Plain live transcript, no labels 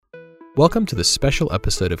Welcome to the special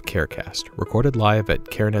episode of CareCast, recorded live at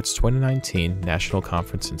CareNet's 2019 National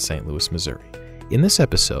Conference in St. Louis, Missouri. In this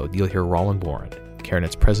episode, you'll hear Roland Warren,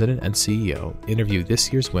 CareNet's president and CEO, interview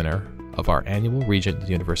this year's winner of our annual Regent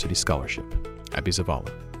University Scholarship, Abby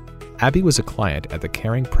Zavala. Abby was a client at the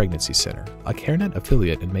Caring Pregnancy Center, a CareNet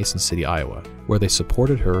affiliate in Mason City, Iowa, where they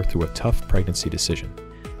supported her through a tough pregnancy decision.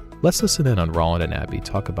 Let's listen in on Roland and Abby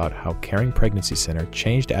talk about how Caring Pregnancy Center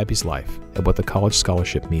changed Abby's life and what the college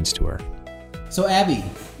scholarship means to her. So Abby,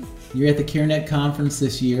 you're at the CareNet conference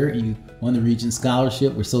this year. You won the Regent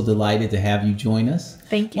Scholarship. We're so delighted to have you join us.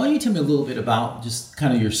 Thank you. Why don't you tell me a little bit about just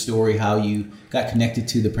kind of your story, how you got connected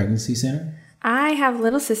to the Pregnancy Center? I have a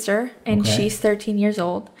little sister, and she's 13 years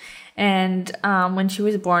old. And when she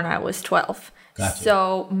was born, I was 12. Gotcha.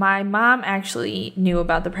 So my mom actually knew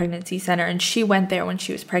about the pregnancy center, and she went there when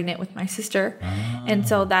she was pregnant with my sister. And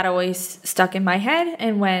so that always stuck in my head.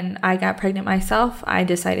 And when I got pregnant myself, I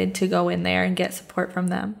decided to go in there and get support from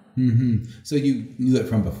them. Mm-hmm. So you knew it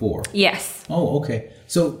from before? Yes. Oh, okay.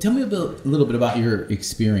 So tell me a little bit about your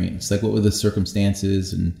experience. Like, what were the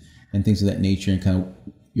circumstances and things of that nature, and kind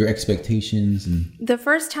of your expectations? And the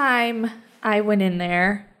first time I went in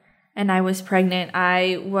there and I was pregnant,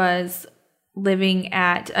 I was living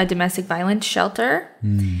at a domestic violence shelter.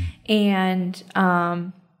 And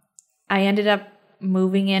I ended up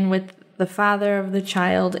moving in with the father of the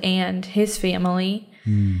child and his family.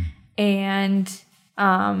 And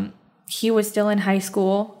he was still in high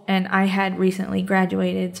school, and I had recently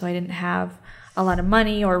graduated, so I didn't have a lot of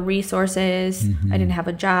money or resources. I didn't have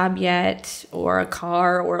a job yet, or a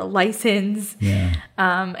car, or a license.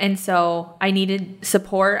 And so I needed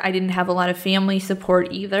support. I didn't have a lot of family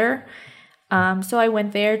support either. So I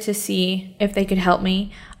went there to see if they could help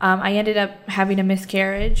me. I ended up having a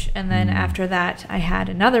miscarriage, and then after that, I had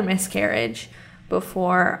another miscarriage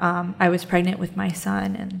before I was pregnant with my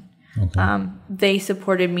son. And they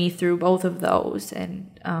supported me through both of those,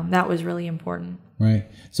 and that was really important. Right.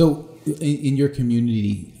 So in your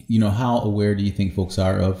community, how aware do you think folks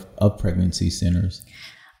are of pregnancy centers?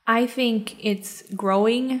 I think it's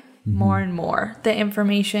growing more and more. The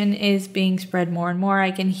information is being spread more and more.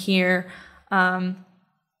 I can hear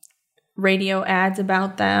radio ads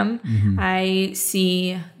about them. I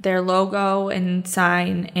see their logo and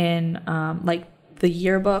sign in like the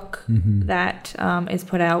yearbook that is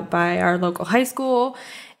put out by our local high school.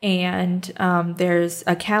 And there's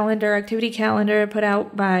a activity calendar put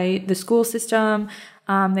out by the school system.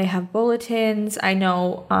 They have bulletins. I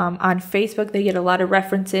know on Facebook they get a lot of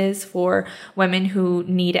references for women who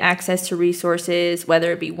need access to resources,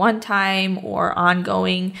 whether it be one time or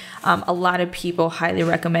ongoing. A lot of people highly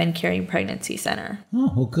recommend Caring Pregnancy Center.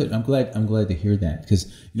 Oh, well, good. I'm glad to hear that,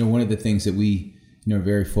 because one of the things that we are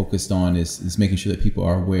very focused on is making sure that people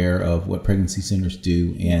are aware of what pregnancy centers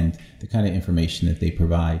do and the kind of information that they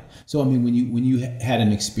provide. So, I mean, when you had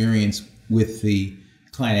an experience with the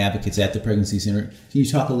client advocates at the pregnancy center, can you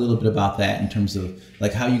talk a little bit about that in terms of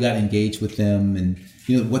like how you got engaged with them, and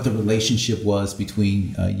what the relationship was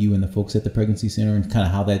between you and the folks at the pregnancy center, and kind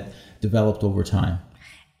of how that developed over time?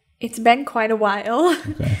 It's been quite a while.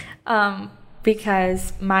 Okay.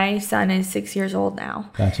 Because my son is 6 years old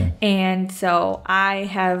now. Gotcha. And so I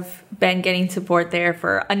have been getting support there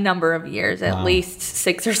for a number of years, at least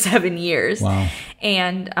 6 or 7 years. Wow.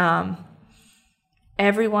 And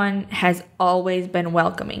everyone has always been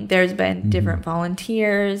welcoming. There's been different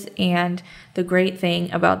volunteers, and the great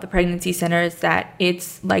thing about the pregnancy center is that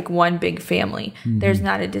it's like one big family. There's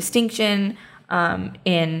not a distinction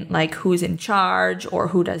in like who's in charge, or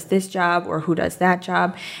who does this job, or who does that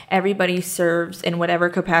job. Everybody serves in whatever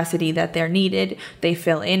capacity that they're needed. They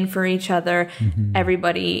fill in for each other.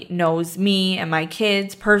 Everybody knows me and my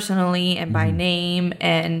kids personally and by name,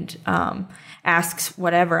 and asks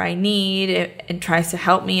whatever I need and tries to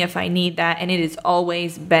help me if I need that. And it has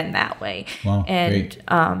always been that way. Wow, and great.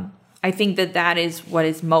 I think that is what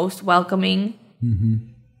is most welcoming.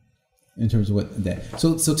 In terms of what that.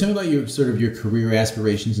 So tell me about your career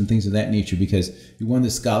aspirations and things of that nature, because you won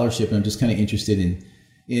this scholarship, and I'm just kind of interested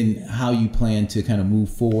in how you plan to kind of move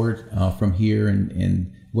forward from here,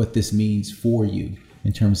 and what this means for you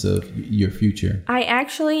in terms of your future. I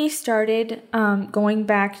actually started going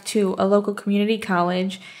back to a local community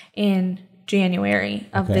college in January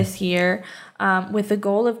of this year, with the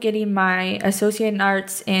goal of getting my Associate in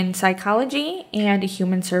Arts in Psychology and a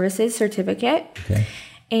Human Services certificate. Okay.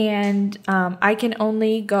 And I can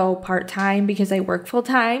only go part-time because I work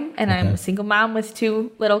full-time, and I'm a single mom with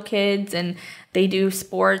 2 little kids, and they do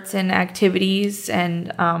sports and activities,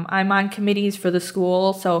 and I'm on committees for the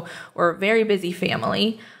school, so we're a very busy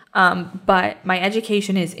family. But my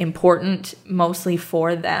education is important mostly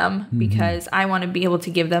for them because I want to be able to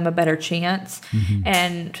give them a better chance.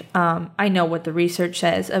 And I know what the research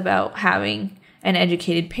says about having an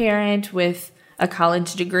educated parent with a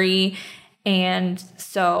college degree. And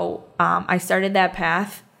so I started that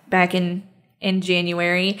path back in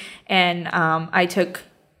January, and I took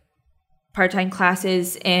part-time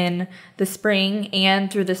classes in the spring and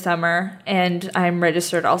through the summer, and I'm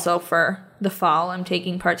registered also for the fall. I'm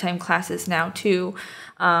taking part-time classes now too.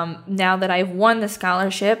 Now that I've won the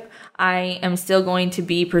scholarship, I am still going to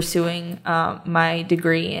be pursuing my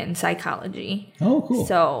degree in psychology. Oh, cool.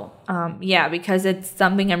 So, because it's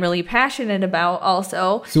something I'm really passionate about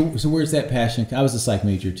also. So where's that passion? I was a psych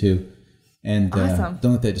major too. And Awesome.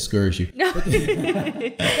 Don't let that discourage you.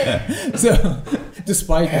 So,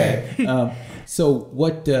 despite that, so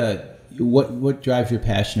what drives your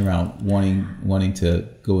passion around wanting to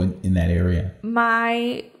go in that area?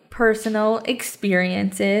 My personal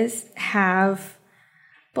experiences have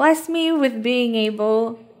blessed me with being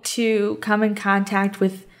able to come in contact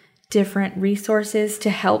with different resources to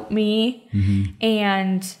help me,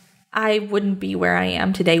 and I wouldn't be where I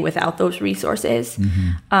am today without those resources.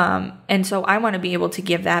 And so I want to be able to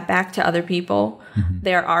give that back to other people.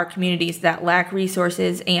 There are communities that lack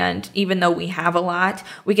resources, and even though we have a lot,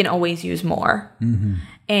 we can always use more.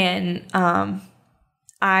 And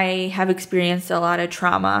I have experienced a lot of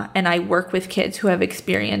trauma, and I work with kids who have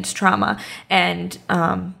experienced trauma, and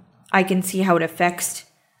I can see how it affects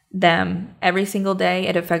them every single day.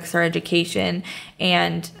 It affects their education,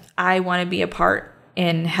 and I want to be a part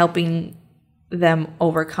in helping them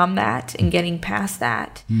overcome that and getting past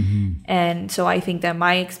that. And so I think that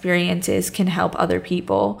my experiences can help other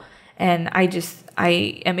people, and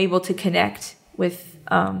I am able to connect with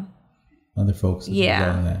other folks.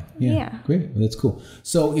 Yeah. Great. Well, that's cool.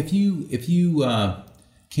 So if you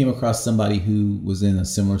came across somebody who was in a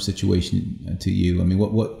similar situation to you, I mean,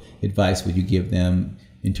 what advice would you give them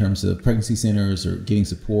in terms of pregnancy centers or getting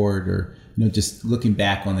support, or just looking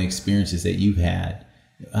back on the experiences that you've had?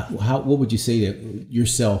 What would you say to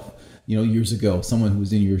yourself, years ago, someone who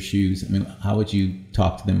was in your shoes? I mean, how would you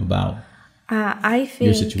talk to them about I think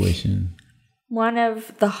your situation? One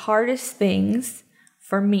of the hardest things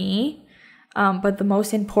for me, but the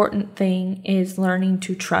most important thing, is learning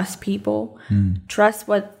to trust people. Trust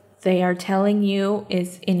what they are telling you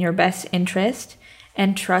is in your best interest,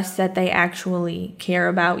 and trust that they actually care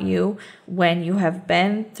about you when you have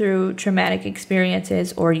been through traumatic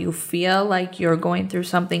experiences or you feel like you're going through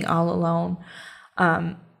something all alone.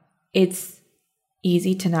 It's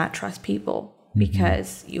easy to not trust people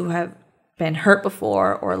because you have been hurt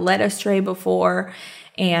before or led astray before,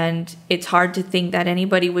 and it's hard to think that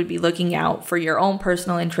anybody would be looking out for your own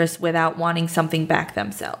personal interests without wanting something back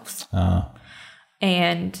themselves.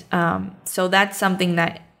 And so that's something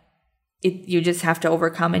that you just have to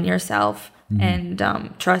overcome in yourself, and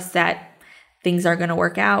trust that things are going to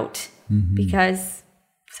work out because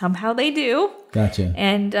somehow they do. Gotcha.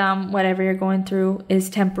 And whatever you're going through is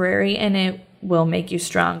temporary, and it will make you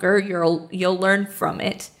stronger. You'll learn from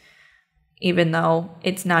it, even though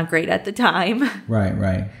it's not great at the time.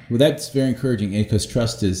 Right. Well, that's very encouraging, because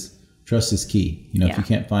trust is key. If you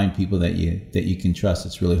can't find people that you can trust,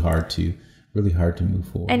 it's really hard to move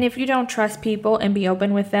forward. And if you don't trust people and be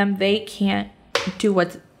open with them, they can't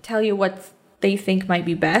tell you what they think might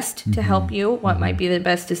be best to help you, what might be the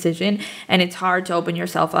best decision. And it's hard to open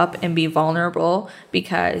yourself up and be vulnerable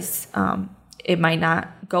because it might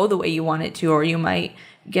not go the way you want it to, or you might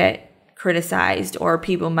get criticized, or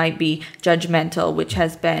people might be judgmental, which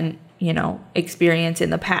has been, experienced in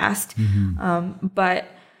the past. But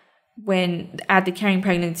when at the Caring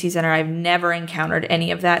Pregnancy Center, I've never encountered any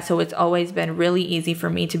of that. So it's always been really easy for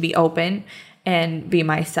me to be open and be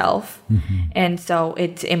myself. And so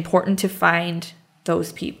it's important to find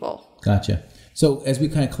those people. Gotcha. So as we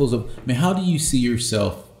kind of close up, I mean, how do you see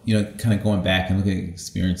yourself, kind of going back and looking at the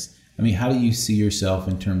experience? I mean, how do you see yourself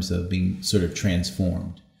in terms of being sort of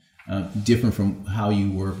transformed, different from how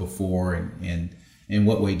you were before, and in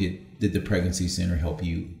what way did the Pregnancy Center help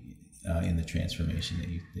you in the transformation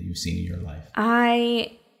that you've seen in your life?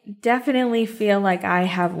 I definitely feel like I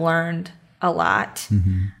have learned a lot.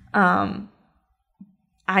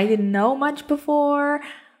 I didn't know much before.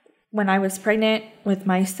 When I was pregnant with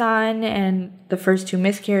my son and the first 2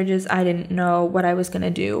 miscarriages, I didn't know what I was going to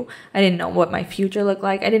do. I didn't know what my future looked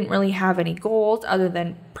like. I didn't really have any goals other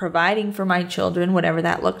than providing for my children, whatever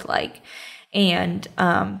that looked like. And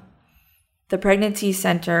the Pregnancy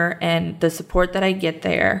Center and the support that I get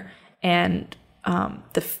there, and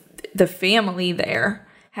the family there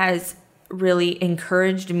has really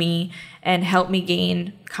encouraged me and helped me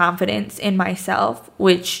gain confidence in myself,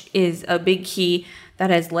 which is a big key that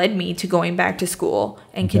has led me to going back to school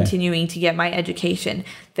and continuing to get my education.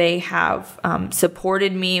 They have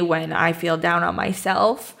supported me when I feel down on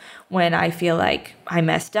myself, when I feel like I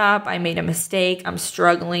messed up, I made a mistake, I'm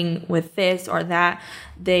struggling with this or that.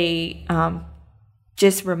 They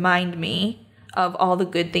just remind me of all the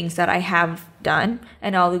good things that I have done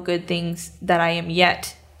and all the good things that I am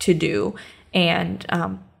yet to do. And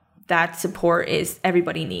that support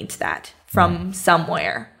everybody needs that from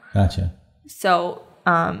somewhere. Gotcha. So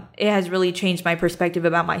it has really changed my perspective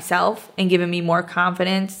about myself and given me more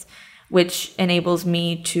confidence, which enables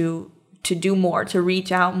me to do more, to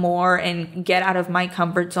reach out more and get out of my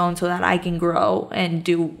comfort zone so that I can grow and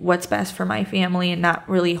do what's best for my family and not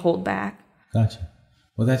really hold back. Gotcha.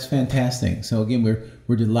 Well, that's fantastic. So again,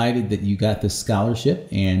 we're delighted that you got this scholarship,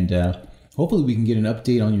 and hopefully we can get an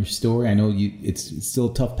update on your story. I know it's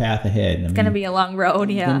still a tough path ahead. It's going to be a long road.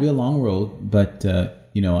 It's going to be a long road, but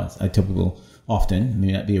I tell people often, it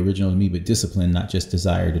may not be original to me, but discipline, not just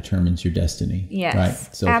desire, determines your destiny. Yes,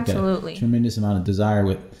 right? So absolutely. If you've got a tremendous amount of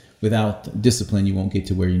desire without discipline, you won't get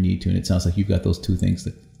to where you need to. And it sounds like you've got those two things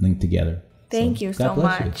that link together. Thank you so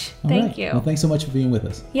much. Thank you. Well, thanks so much for being with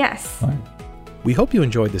us. Yes. All right. We hope you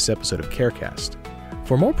enjoyed this episode of CareCast.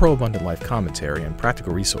 For more Pro-Abundant Life commentary and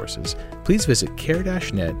practical resources, please visit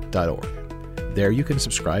care-net.org. There you can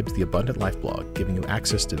subscribe to the Abundant Life blog, giving you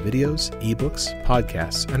access to videos, ebooks,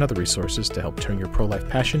 podcasts, and other resources to help turn your pro-life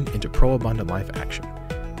passion into pro-abundant life action.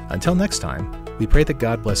 Until next time, we pray that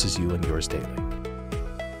God blesses you and yours daily.